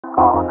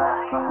all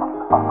night.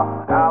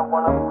 I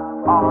wanna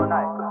all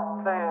night.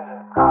 Say it.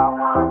 I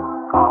wanna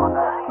all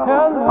night.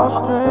 Hello,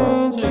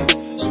 stranger.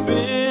 It's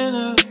been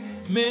a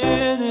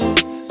minute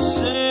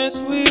since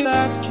we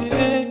last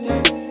kicked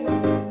it.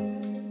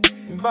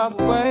 And by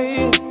the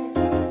way,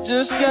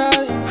 just got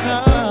in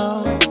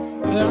town,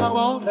 and I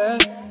won't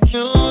let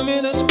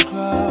cumulus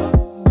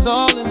clouds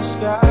all in the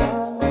sky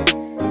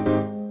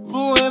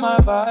ruin my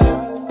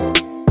vibe.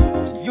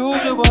 And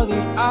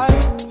usually I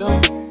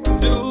don't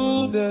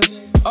do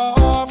this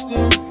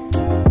often,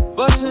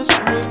 but since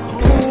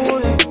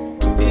recruiting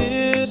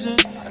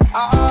isn't an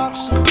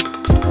option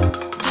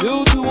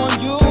due to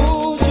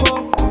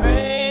unusual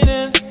rain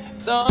and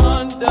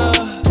thunder,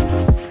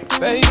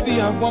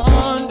 baby, I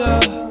wonder,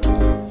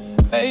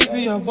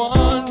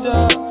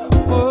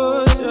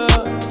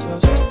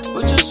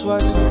 would you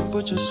just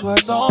put your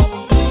sweats on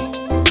for me?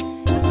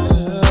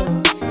 Yeah.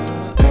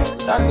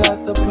 I got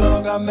the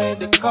plug, I made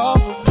the call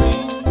for me.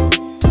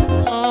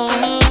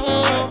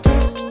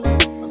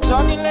 I'm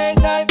talking late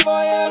night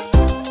for ya.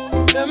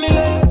 Let me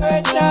lay a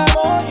great time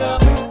on ya.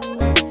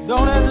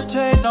 Don't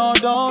hesitate, no,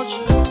 don't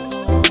you?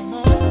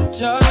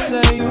 Just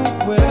say you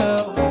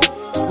will.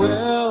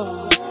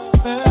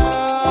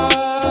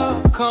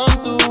 Come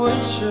through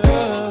and chill.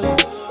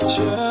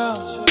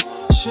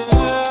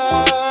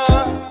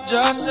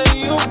 Just say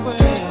you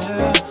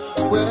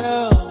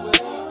will.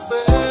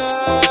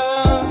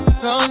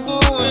 Come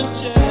through and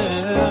chill.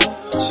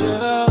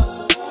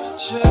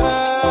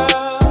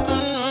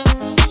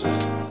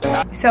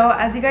 So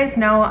as you guys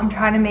know, I'm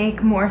trying to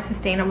make more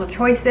sustainable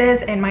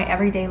choices in my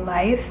everyday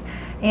life,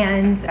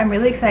 and I'm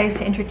really excited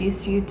to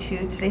introduce you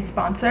to today's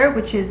sponsor,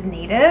 which is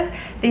Native.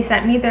 They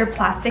sent me their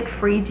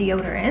plastic-free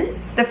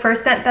deodorants. The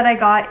first scent that I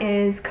got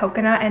is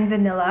coconut and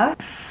vanilla,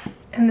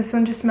 and this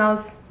one just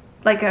smells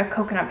like a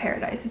coconut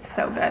paradise. It's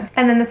so good.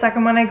 And then the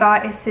second one I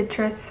got is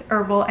citrus,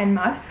 herbal, and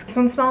musk. This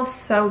one smells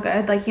so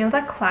good. Like, you know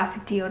that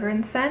classic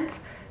deodorant scent?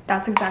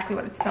 That's exactly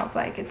what it smells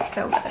like. It's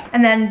so good.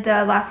 And then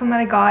the last one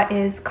that I got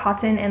is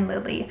cotton and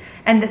lily,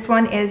 and this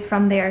one is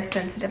from their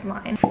sensitive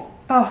line.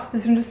 Oh,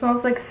 this one just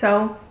smells like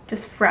so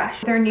just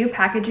fresh. Their new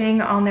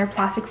packaging on their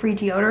plastic-free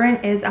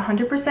deodorant is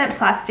 100%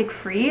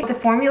 plastic-free. The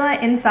formula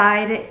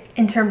inside,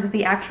 in terms of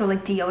the actual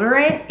like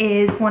deodorant,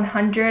 is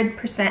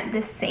 100%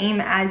 the same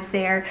as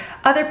their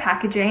other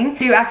packaging.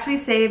 You actually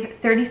save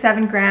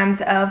 37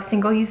 grams of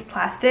single-use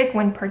plastic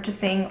when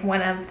purchasing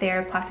one of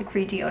their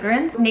plastic-free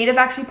deodorants. Native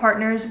actually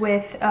partners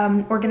with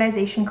an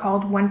organization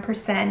called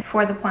 1%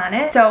 for the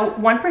Planet. So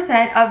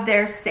 1% of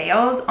their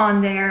sales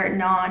on their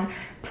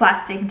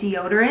non-plastic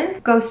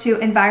deodorant goes to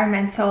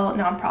environmental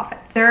nonprofits.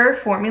 Their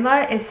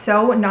formula is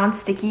so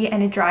non-sticky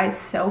and it dries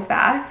so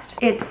fast.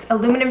 It's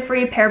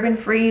aluminum-free,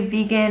 paraben-free,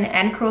 vegan,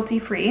 and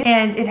cruelty-free,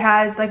 and it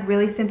has like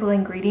really simple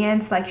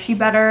ingredients like shea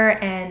butter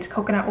and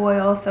coconut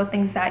oil, so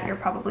things that you're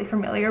probably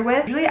familiar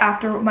with. Usually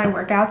after my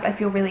workouts, I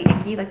feel really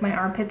icky, like my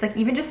armpits, like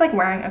even just like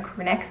wearing a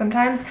crew neck,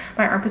 sometimes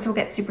my armpits will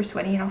get super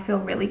sweaty and I'll feel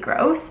really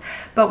gross.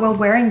 But while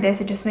wearing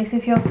this, it just makes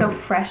me feel so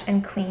fresh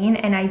and clean,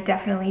 and I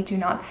definitely do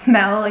not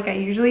smell like I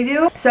usually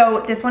do.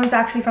 So this one is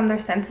actually from their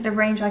sensitive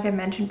range, like I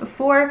mentioned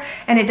before,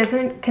 and it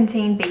doesn't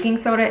contain baking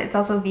soda. It's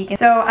also vegan.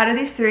 So out of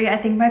these three, I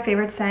think my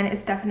favorite scent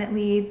is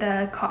definitely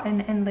the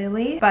cotton and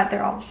lily, but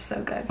they're all just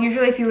so good.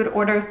 Usually if you would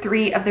order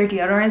 3 of their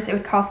deodorants, it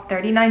would cost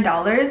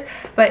 $39,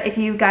 but if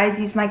you guys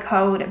use my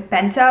code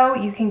BENTO,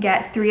 you can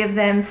get 3 of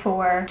them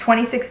for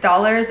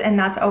 $26, and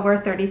that's over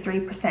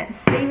 33%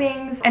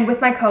 savings. And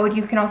with my code,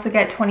 you can also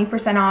get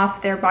 20%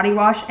 off their body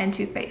wash and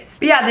toothpaste.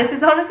 But yeah, this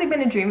has honestly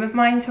been a dream of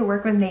mine to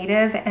work with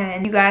Native,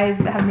 and you guys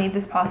have made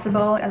this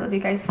possible. I love you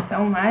guys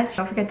so much.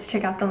 Don't forget to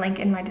check out the link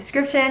in my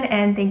description,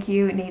 and thank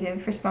you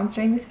Native for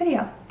sponsoring this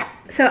video.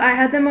 So I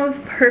had the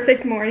most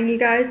perfect morning, you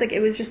guys. Like, it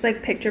was just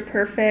like picture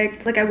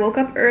perfect. Like, I woke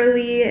up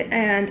early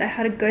and I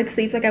had a good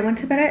sleep. Like, I went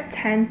to bed at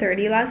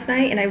 10:30 last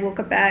night and I woke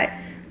up at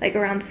like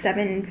around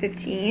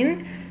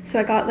 7:15. So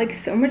I got like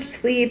so much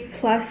sleep,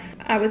 plus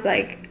I was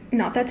like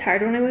not that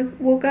tired when I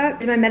woke up. I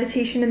did my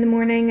meditation in the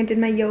morning, I did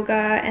my yoga,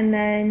 and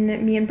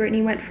then me and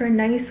Brittany went for a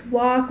nice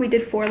walk. We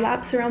did 4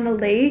 laps around the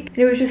lake, and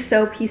it was just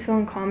so peaceful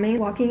and calming.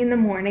 Walking in the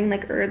morning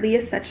like early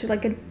is such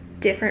like a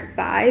different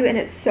vibe, and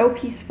it's so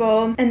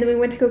peaceful. And then we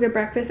went to go get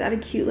breakfast at a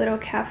cute little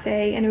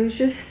cafe, and it was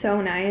just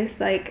so nice.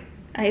 Like,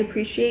 I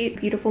appreciate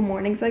beautiful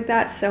mornings like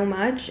that so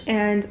much.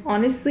 And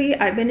honestly,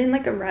 I've been in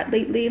like a rut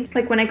lately.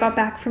 Like, when I got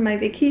back from my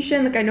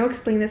vacation, like I know I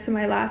explained this in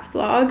my last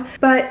vlog,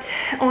 but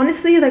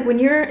honestly, like when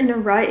you're in a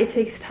rut, it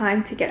takes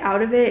time to get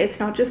out of it. It's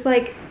not just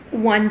like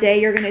one day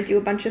you're gonna do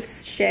a bunch of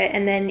shit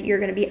and then you're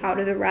gonna be out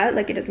of the rut.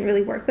 Like, it doesn't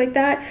really work like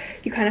that.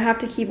 You kind of have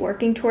to keep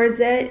working towards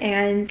it.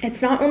 And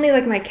it's not only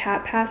like my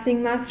cat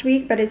passing last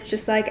week, but it's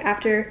just like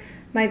after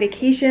my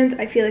vacations,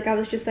 I feel like I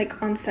was just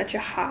like on such a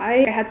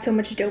high. I had so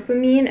much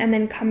dopamine, and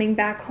then coming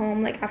back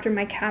home like after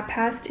my cat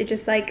passed, it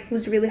just like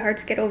was really hard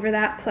to get over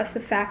that, plus the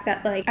fact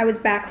that like I was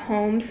back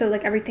home, so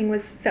like everything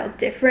felt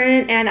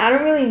different. And I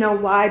don't really know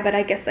why, but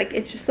I guess like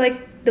it's just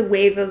like the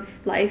wave of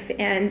life,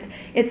 and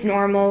it's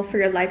normal for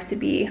your life to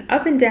be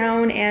up and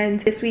down. And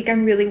this week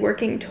I'm really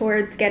working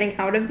towards getting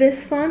out of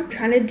this slump,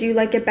 trying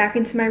to get back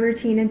into my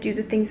routine and do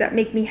the things that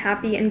make me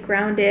happy and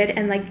grounded,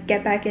 and like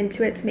get back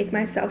into it to make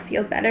myself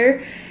feel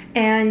better.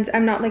 And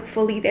I'm not like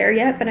fully there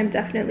yet, but I'm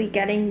definitely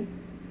getting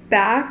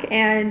back,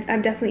 and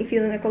I'm definitely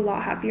feeling like a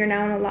lot happier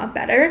now and a lot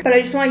better. But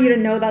I just want you to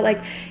know that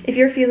like if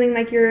you're feeling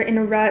like you're in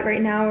a rut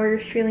right now, or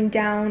you're feeling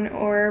down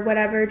or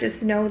whatever,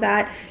 just know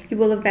that you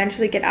will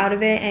eventually get out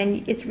of it.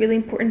 And it's really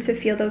important to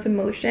feel those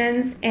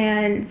emotions,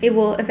 and it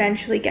will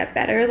eventually get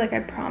better, like I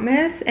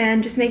promise.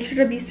 And just make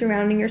sure to be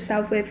surrounding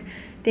yourself with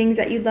things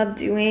that you love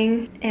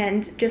doing,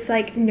 and just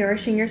like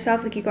nourishing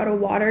yourself. Like you gotta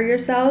water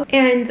yourself.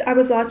 And I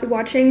was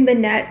watching the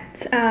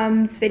Net's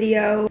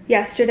video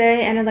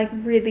yesterday, and it like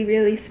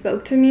really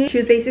spoke to me. She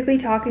was basically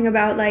talking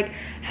about like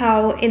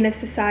how in the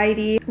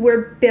society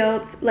we're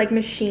built like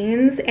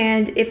machines,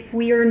 and if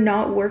we are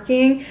not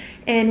working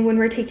and when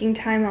we're taking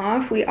time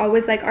off, we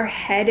always like, our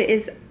head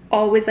is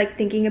always like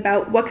thinking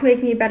about what can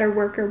make me a better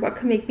worker, what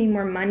can make me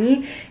more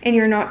money, and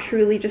you're not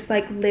truly just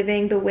like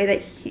living the way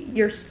that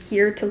you're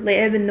here to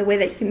live and the way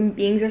that human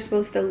beings are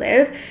supposed to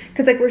live.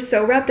 Because like we're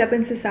so wrapped up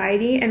in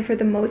society, and for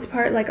the most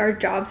part like our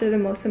jobs are the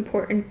most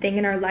important thing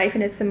in our life,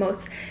 and it's the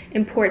most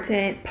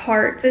important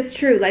part. It's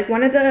true, like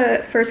one of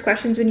the first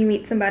questions when you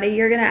meet somebody,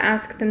 you're gonna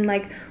ask them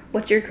like,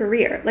 what's your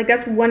career? Like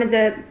that's one of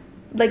the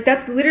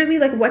that's literally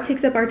like what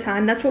takes up our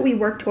time. That's what we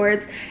work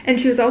towards. And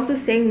she was also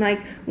saying like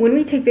when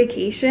we take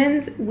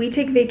vacations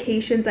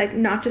like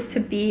not just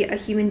to be a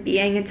human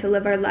being and to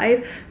live our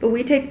life, but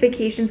we take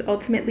vacations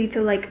ultimately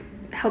to like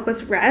help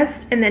us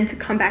rest, and then to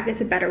come back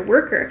as a better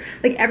worker.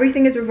 Like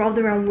everything is revolved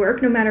around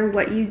work, no matter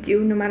what you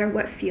do, no matter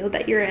what field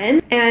that you're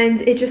in.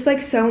 And it's just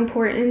like so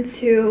important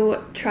to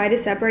try to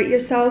separate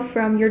yourself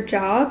from your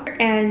job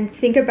and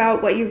think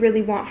about what you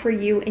really want for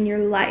you in your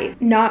life,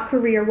 not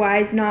career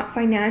wise, not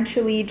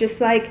financially, just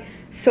like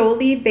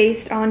solely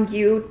based on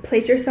you.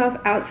 Place yourself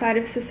outside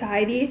of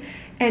society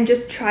and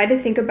just try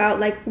to think about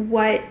like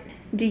what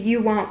do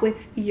you want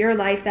with your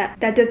life that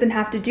doesn't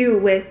have to do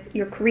with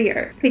your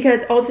career.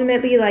 Because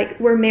ultimately like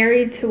we're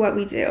married to what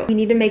we do. We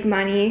need to make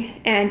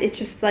money, and it's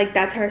just like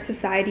that's how our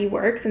society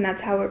works and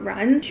that's how it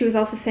runs. She was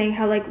also saying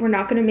how like we're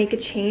not going to make a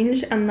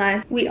change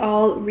unless we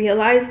all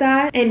realize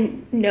that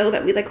and know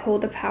that we like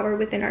hold the power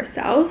within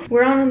ourselves.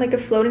 We're on like a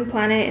floating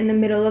planet in the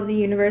middle of the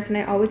universe, and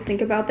I always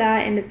think about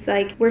that. And it's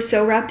like we're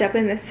so wrapped up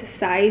in this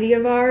society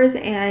of ours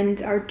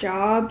and our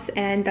jobs,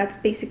 and that's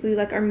basically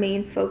like our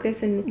main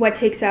focus and what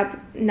takes up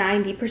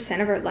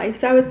 90% of our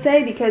lives, I would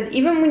say. Because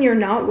even when you're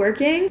not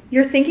working,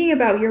 you're thinking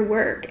about your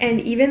work. And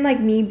even like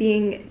me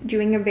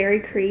doing a very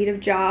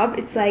creative job,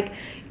 it's like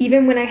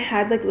even when I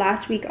had like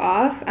last week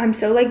off, I'm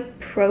so like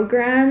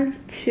programmed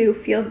to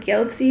feel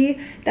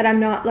guilty that I'm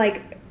not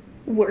like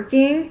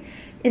working,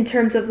 in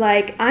terms of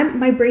like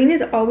my brain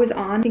is always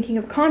on thinking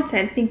of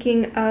content,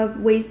 thinking of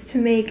ways to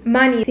make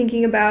money,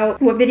 thinking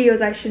about what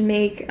videos I should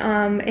make,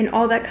 and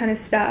all that kind of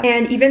stuff.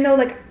 And even though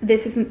like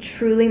this is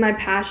truly my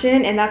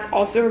passion, and that's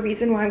also a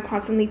reason why I'm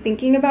constantly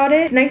thinking about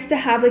it, it's nice to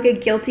have like a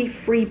guilty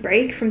free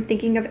break from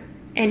thinking of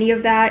any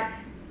of that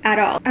at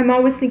all. I'm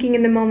always thinking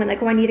in the moment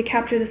like, oh, I need to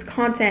capture this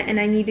content, and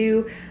I need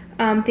to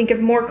think of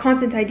more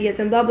content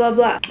ideas and blah blah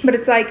blah. But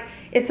it's like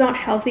it's not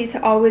healthy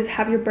to always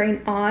have your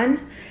brain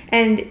on.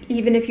 And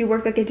even if you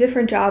work like a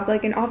different job,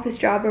 like an office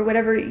job or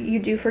whatever you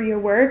do for your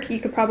work, you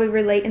could probably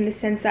relate in the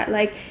sense that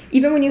like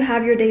even when you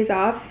have your days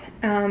off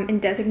and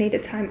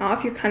designated time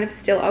off, you're kind of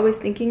still always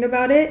thinking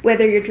about it,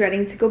 whether you're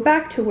dreading to go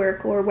back to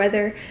work or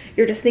whether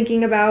you're just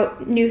thinking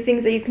about new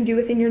things that you can do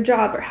within your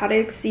job or how to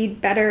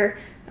exceed better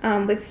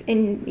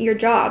within your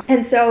job.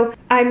 And so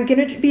I'm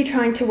gonna be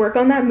trying to work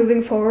on that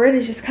moving forward,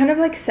 is just kind of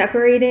like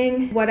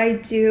separating what I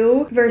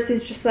do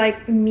versus just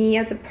like me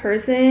as a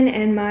person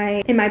and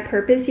my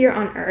purpose here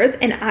on earth.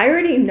 And I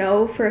already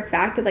know for a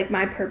fact that like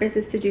my purpose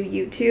is to do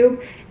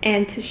YouTube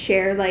and to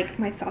share like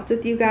my thoughts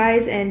with you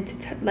guys and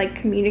to like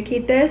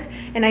communicate this,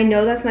 and I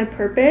know that's my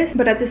purpose.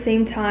 But at the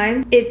same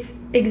time, it's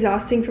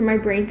exhausting for my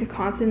brain to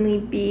constantly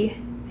be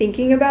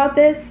thinking about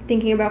this,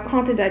 thinking about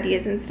content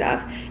ideas and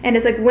stuff. And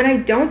it's like when I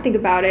don't think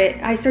about it,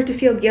 I start to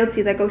feel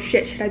guilty, like, oh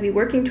shit, should I be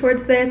working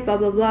towards this, blah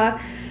blah blah.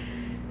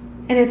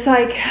 And it's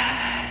like,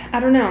 I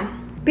don't know.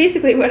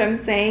 Basically what I'm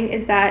saying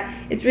is that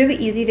it's really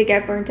easy to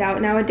get burnt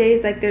out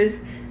nowadays. Like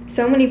there's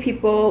so many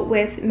people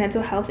with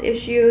mental health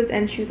issues,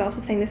 and she was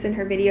also saying this in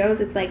her videos.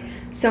 It's like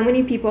so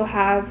many people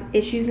have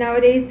issues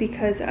nowadays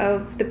because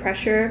of the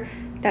pressure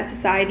that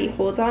society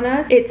holds on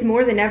us. It's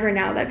more than ever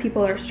now that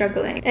people are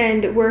struggling,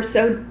 and we're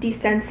so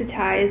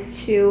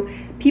desensitized to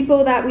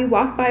people that we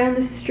walk by on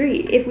the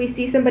street. If we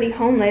see somebody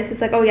homeless, it's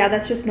like, oh yeah,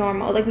 that's just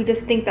normal. Like we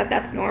just think that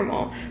that's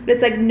normal, but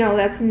it's like, no,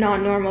 that's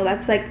not normal.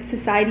 That's like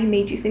society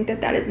made you think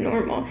that that is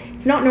normal.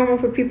 It's not normal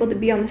for people to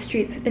be on the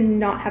streets and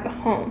not have a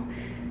home.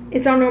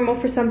 it's not normal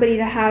for somebody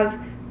to have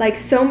like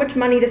so much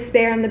money to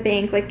spare in the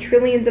bank, like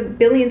trillions of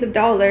billions of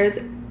dollars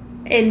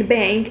in the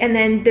bank, and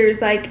then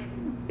there's like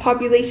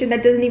population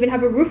that doesn't even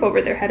have a roof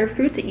over their head or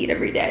food to eat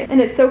every day.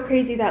 And it's so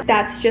crazy that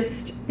that's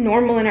just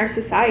normal in our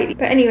society.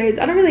 But anyways,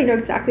 I don't really know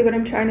exactly what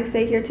I'm trying to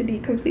say here, to be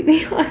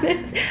completely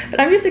honest, but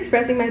I'm just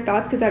expressing my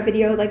thoughts because that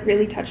video like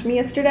really touched me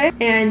yesterday,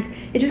 and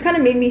it just kind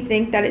of made me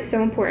think that it's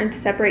so important to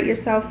separate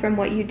yourself from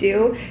what you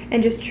do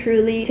and just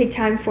truly take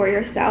time for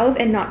yourself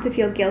and not to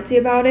feel guilty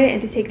about it,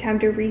 and to take time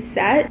to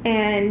reset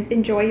and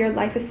enjoy your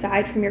life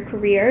aside from your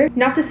career.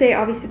 Not to say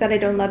obviously that I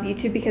don't love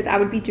YouTube, because I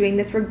would be doing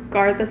this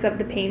regardless of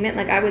the payment.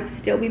 Like I would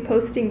still be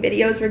posting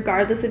videos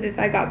regardless of if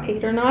I got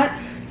paid or not.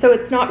 So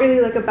it's not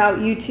really like about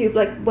YouTube,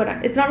 like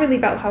it's not really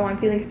about how I'm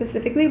feeling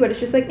specifically, but it's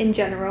just like in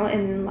general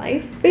in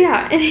life. But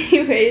yeah,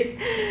 anyways,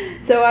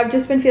 so I've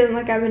just been feeling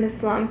like I'm in a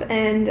slump,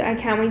 and I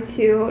can't wait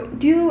to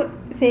do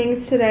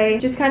things today,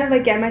 just kind of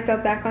like get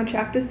myself back on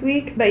track this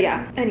week. But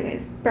yeah,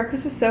 anyways,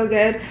 breakfast was so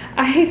good.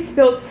 I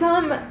spilled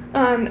some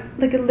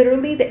like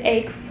literally the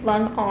egg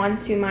flung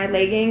onto my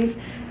leggings,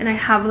 and I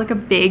have like a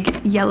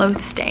big yellow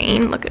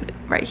stain. Look at it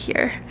right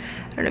here.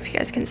 I don't know if you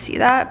guys can see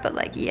that, but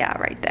like, yeah,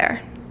 right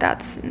there.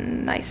 That's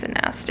nice and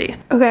nasty.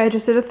 Okay, I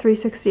just did a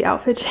 360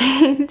 outfit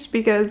change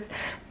because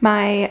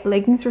my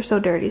leggings were so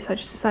dirty, so I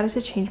just decided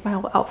to change my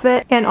whole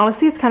outfit. And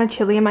honestly, it's kind of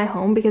chilly in my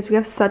home because we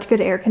have such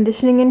good air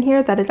conditioning in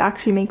here that it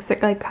actually makes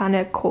it like kind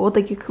of cold.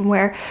 Like you can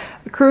wear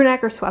a crew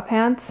neck or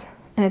sweatpants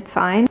and it's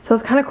fine. So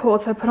it's kind of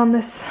cold, so I put on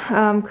this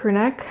crew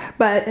neck.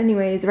 But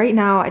anyways, right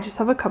now I just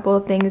have a couple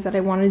of things that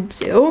I want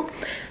to do.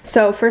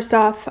 So first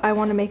off, I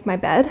want to make my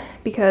bed,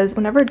 because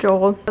whenever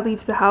Joel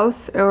leaves the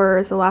house or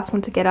is the last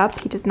one to get up,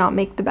 he does not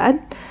make the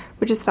bed,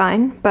 which is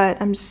fine, but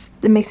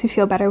it makes me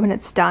feel better when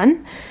it's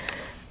done.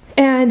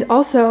 And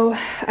also,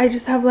 I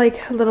just have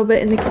like a little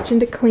bit in the kitchen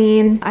to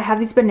clean. I have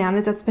these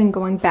bananas that's been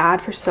going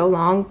bad for so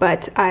long,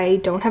 but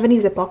I don't have any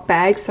Ziploc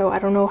bags, so I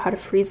don't know how to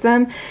freeze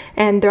them.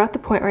 And they're at the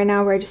point right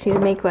now where I just need to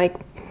make like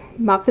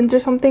muffins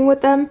or something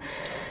with them.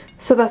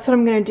 So that's what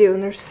I'm gonna do,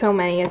 and there's so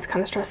many, it's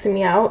kind of stressing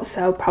me out,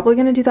 so probably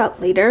gonna do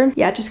that later.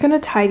 Yeah, just gonna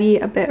tidy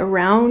a bit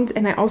around.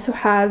 And I also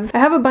have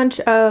a bunch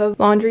of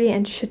laundry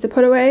and shit to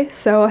put away,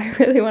 so I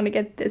really want to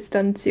get this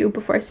done too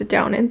before I sit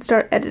down and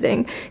start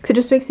editing, because it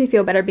just makes me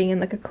feel better being in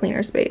like a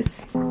cleaner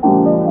space.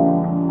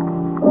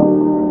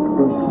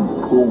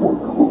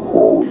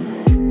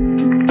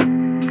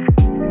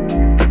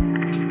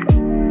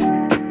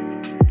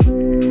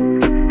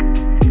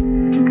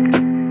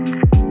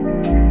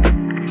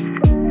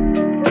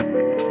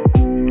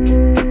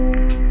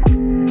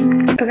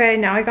 Okay,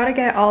 now I gotta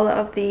get all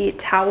of the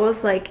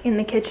towels like in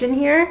the kitchen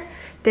here.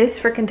 This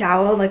freaking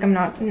towel, like I'm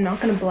not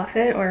gonna bluff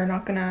it or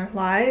not gonna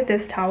lie,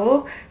 this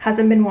towel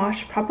hasn't been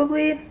washed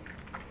probably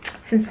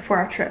since before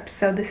our trip.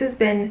 So this has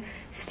been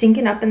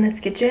stinking up in this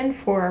kitchen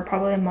for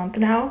probably a month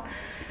now,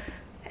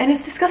 and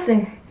it's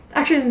disgusting.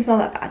 Actually, it doesn't smell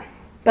that bad,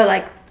 but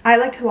like I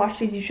like to wash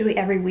these usually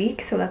every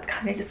week, so that's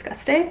kind of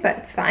disgusting, but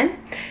it's fine.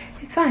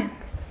 It's fine.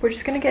 We're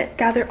just gonna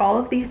gather all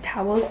of these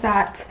towels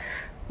that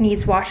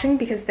needs washing,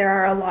 because there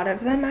are a lot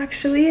of them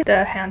actually.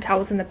 The hand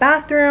towels in the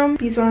bathroom,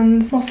 these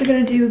ones. I'm also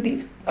gonna do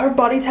these are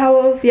body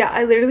towels. Yeah,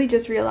 I literally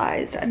just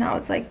realized, and I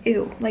was like,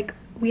 ew, like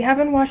we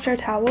haven't washed our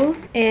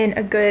towels in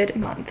a good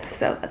month,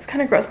 so that's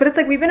kind of gross. But it's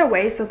like we've been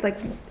away, so it's like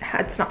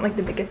it's not like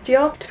the biggest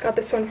deal. Just got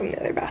this one from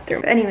the other bathroom.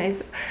 But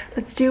anyways,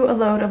 let's do a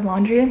load of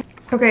laundry.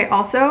 Okay,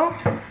 also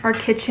our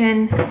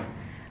kitchen,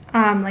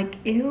 like,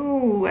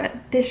 ew,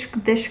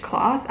 dish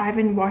cloth. I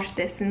haven't washed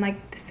this in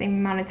like the same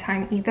amount of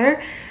time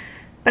either.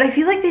 But I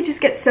feel like they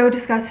just get so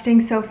disgusting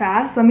so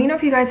fast. Let me know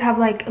if you guys have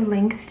like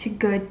links to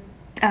good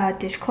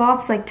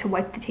dishcloths, like to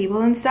wipe the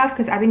table and stuff,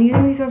 because I've been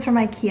using these ones from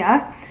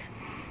IKEA.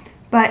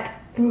 But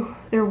ooh,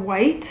 they're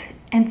white,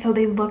 and so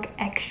they look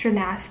extra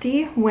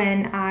nasty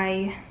when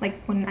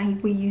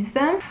we use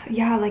them.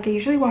 Yeah, like I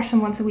usually wash them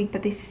once a week,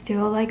 but they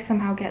still like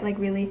somehow get like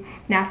really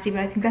nasty. But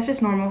I think that's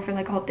just normal for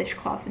like all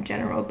dishcloths in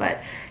general.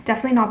 But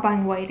definitely not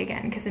buying white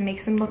again, because it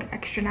makes them look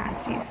extra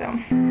nasty. So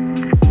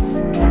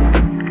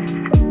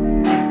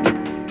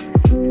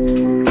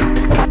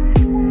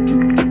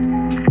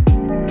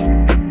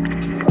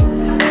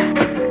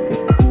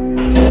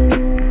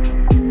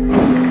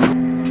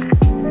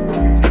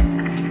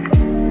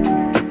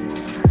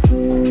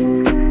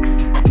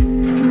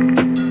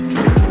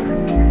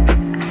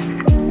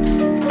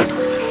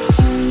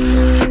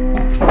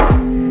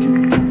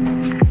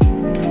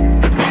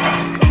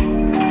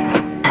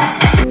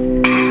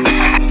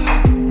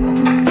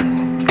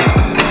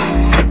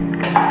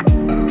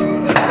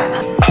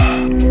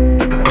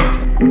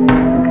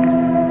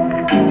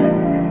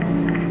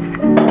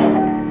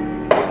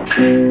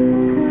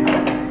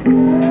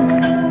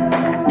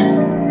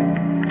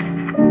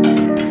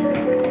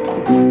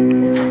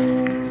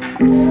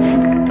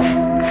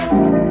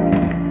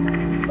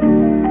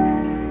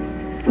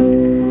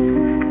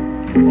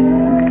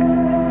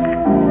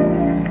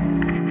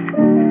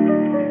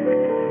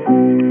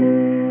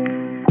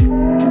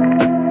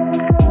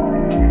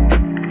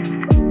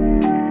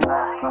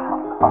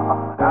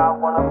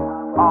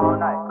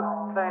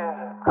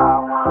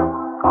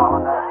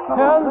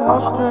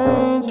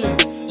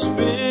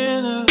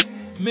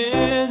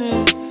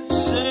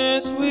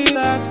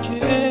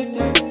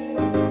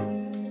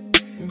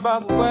by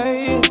the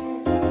way.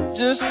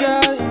 Just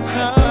got in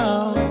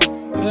town,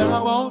 and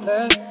I won't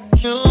let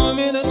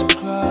cumulus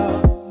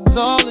clouds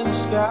all in the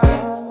sky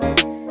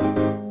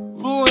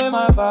ruin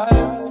my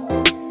vibe.